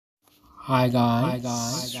Hi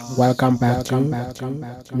guys, welcome back to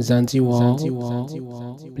Mzanzi Wall.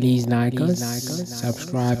 Please like us,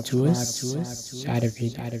 subscribe to us, share the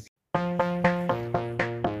video.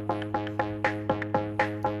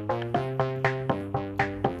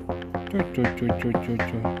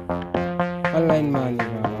 Online money,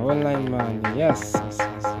 Baba, online money. Yes.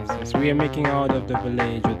 We are making out of the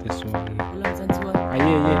village with this one.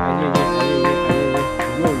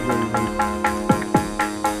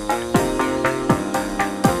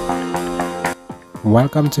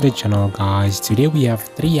 Welcome to the channel, guys. Today we have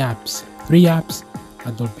three apps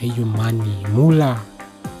that will pay you money, moolah,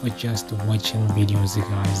 for just watching videos,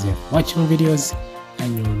 guys. You're watching videos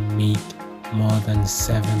and you'll make more than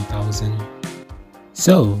 7,000.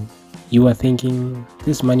 So you are thinking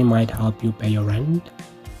this money might help you pay your rent.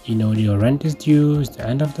 You know your rent is due, it's the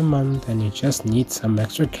end of the month, and you just need some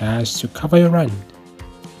extra cash to cover your rent.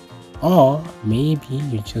 Or maybe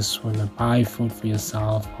you just want to buy food for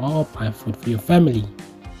yourself or buy food for your family.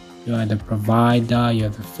 You are the provider, you're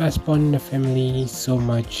the firstborn in the family, so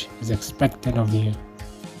much is expected of you.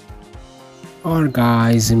 Or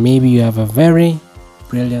guys, maybe you have a very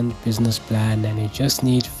brilliant business plan and you just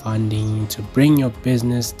need funding to bring your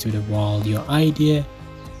business to the world. Your idea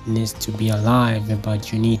needs to be alive,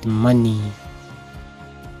 but you need money.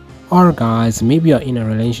 Or guys, maybe you're in a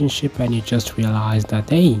relationship and you just realize that,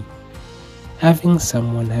 hey, having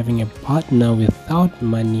a partner without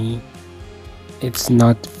money, it's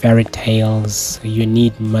not fairy tales. You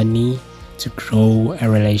need money to grow a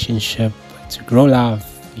relationship, to grow love.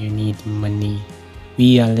 You need money.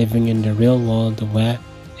 We are living in the real world where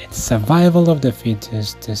it's survival of the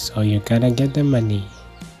fittest, so you gotta get the money.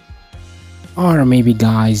 Or maybe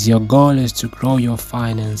guys, your goal is to grow your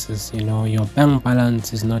finances. You know, your bank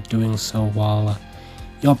balance is not doing so well.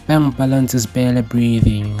 Your bank balance is barely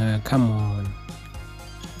breathing. Come on.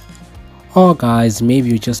 Or guys, maybe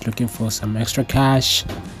you're just looking for some extra cash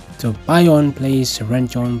to buy your own place, to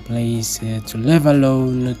rent your own place, to live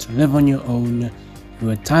alone, to live on your own. You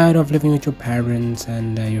are tired of living with your parents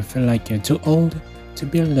and you feel like you're too old to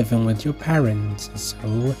be living with your parents.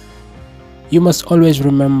 So you must always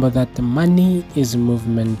remember that the money is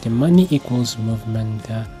movement. The money equals movement.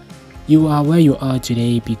 You are where you are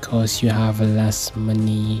today because you have less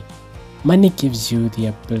money. Money gives you the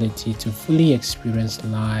ability to fully experience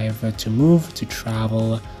life, to move, to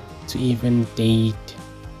travel, to even date.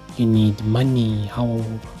 You need money. How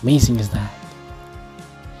amazing is that?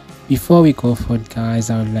 Before we go forward, guys,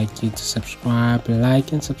 I would like you to subscribe,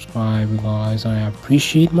 like and subscribe, guys. I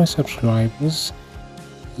appreciate my subscribers.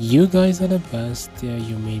 You guys are the best.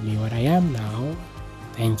 You made me what I am now.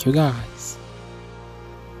 Thank you, guys.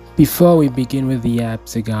 Before we begin with the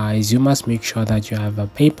apps, guys, you must make sure that you have a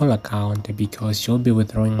PayPal account because you'll be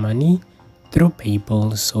withdrawing money through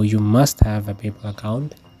PayPal, so you must have a PayPal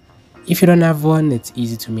account. If you don't have one, it's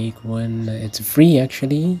easy to make one. It's free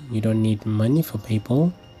actually. You don't need money for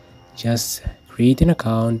PayPal. Just create an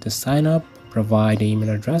account, sign up, provide an email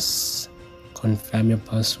address, confirm your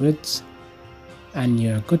passwords, and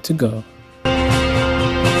you're good to go.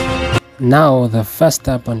 Now the first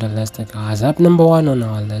app on the list, guys, app number 1 on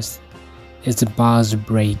our list is the Bars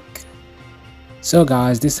Break. So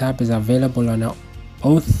guys, this app is available on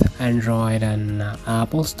both Android and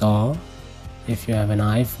Apple Store. If you have an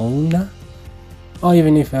iPhone or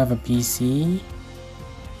even if you have a PC,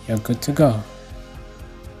 you're good to go.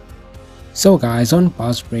 So guys, on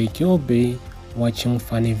Bars Break you'll be watching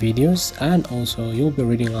funny videos and also you'll be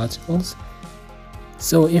reading articles.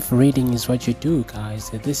 So if reading is what you do, guys,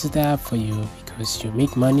 this is the app for you because you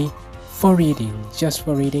make money for reading, just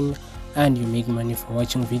for reading, and you make money for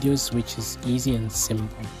watching videos, which is easy and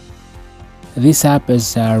simple. This app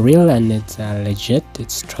is real and it's legit.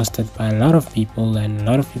 It's trusted by a lot of people and a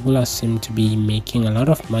lot of people seem to be making a lot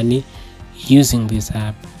of money using this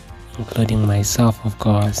app, including myself, of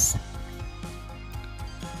course.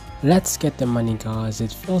 Let's get the money, guys.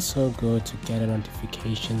 It feels so good to get a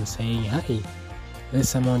notification saying, hey,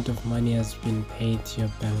 this amount of money has been paid to your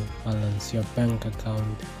bank balance, your bank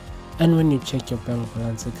account. And when you check your bank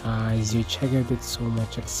balance, guys, you check it with so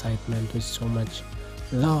much excitement, with so much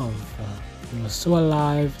love. You're so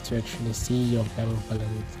alive to actually see your bank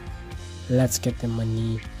balance. Let's get the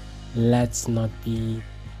money. Let's not be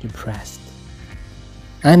depressed.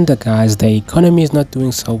 And guys, the economy is not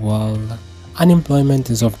doing so well. Unemployment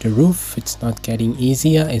is off the roof. It's not getting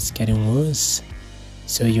easier, it's getting worse.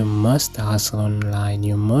 So you must hustle online,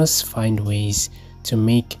 you must find ways to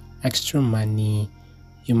make extra money.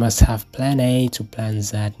 You must have plan A to plan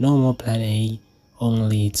Z, no more plan A,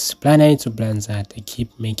 only it's plan A to plan Z.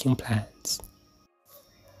 Keep making plans.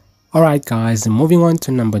 Alright guys, moving on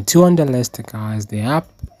to number 2 on the list guys. The app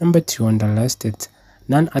number 2 on the list, it's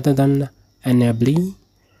none other than Enably.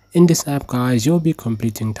 In this app guys, you'll be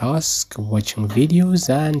completing tasks, watching videos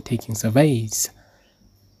and taking surveys.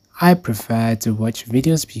 I prefer to watch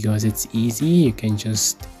videos because it's easy. You can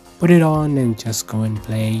just put it on and just go and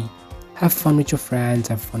play. Have fun with your friends,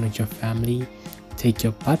 have fun with your family. Take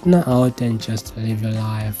your partner out and just live your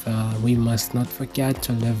life. We must not forget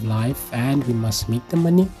to live life, and we must make the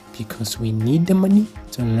money because we need the money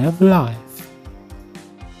to live life.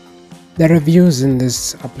 The reviews in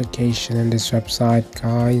this application and this website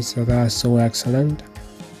guys, they are so excellent.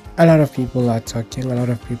 A lot of people are talking, a lot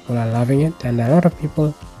of people are loving it, and a lot of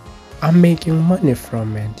people are making money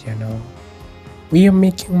from it. We are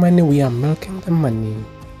making money, we are milking the money.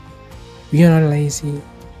 We are not lazy,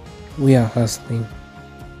 we are hustling.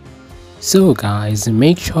 So guys,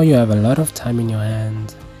 make sure you have a lot of time in your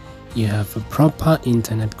hands, you have a proper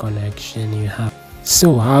internet connection,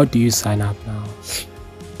 so how do you sign up now?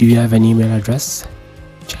 Do you have an email address?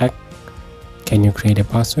 Check. Can you create a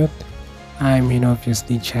password? I mean,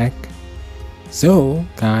 obviously check. So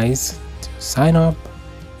guys, to sign up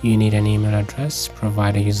you need an email address,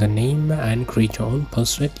 provide a username and create your own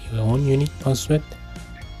password, your own unique password,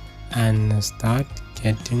 and start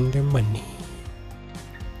getting the money.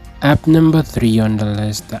 App number 3 on the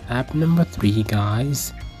list. The app number 3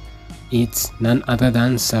 guys, it's none other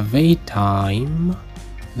than Survey Time.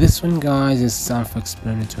 This one guys is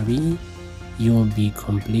self-explanatory. You will be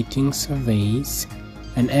completing surveys,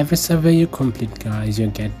 and every survey you complete guys, you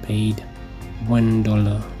get paid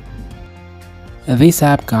 $1. This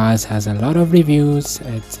app guys has a lot of reviews.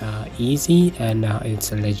 It's easy and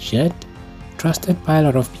it's legit, trusted by a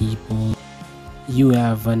lot of people. You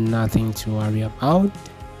have nothing to worry about.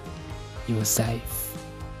 You're safe.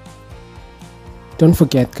 Don't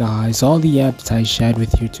forget guys, all the apps I shared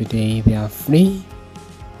with you today, they are free.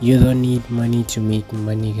 You don't need money to make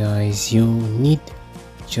money guys. You need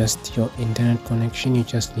just your internet connection. You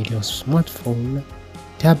just need your smartphone,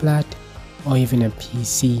 tablet, or even a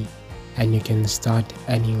PC, and you can start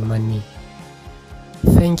earning money.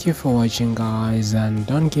 Thank you for watching guys, and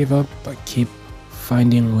don't give up, but keep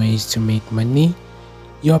finding ways to make money.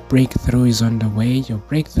 Your breakthrough is on the way. Your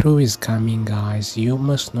breakthrough is coming guys. You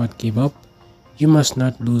must not give up. You must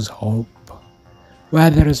not lose hope. Where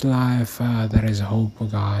there is life, there is hope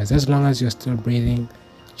guys. As long as you're still breathing,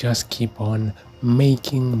 just keep on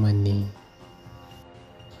making money.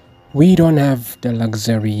 We don't have the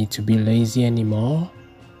luxury to be lazy anymore.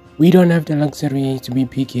 We don't have the luxury to be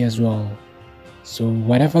picky as well. So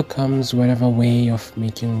whatever comes, whatever way of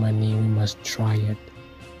making money, we must try it.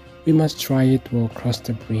 We must try it. We'll cross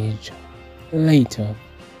the bridge later.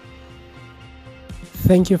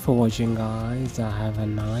 Thank you for watching guys. Have a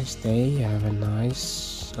nice day, have a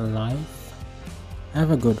nice life, have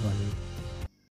a good one.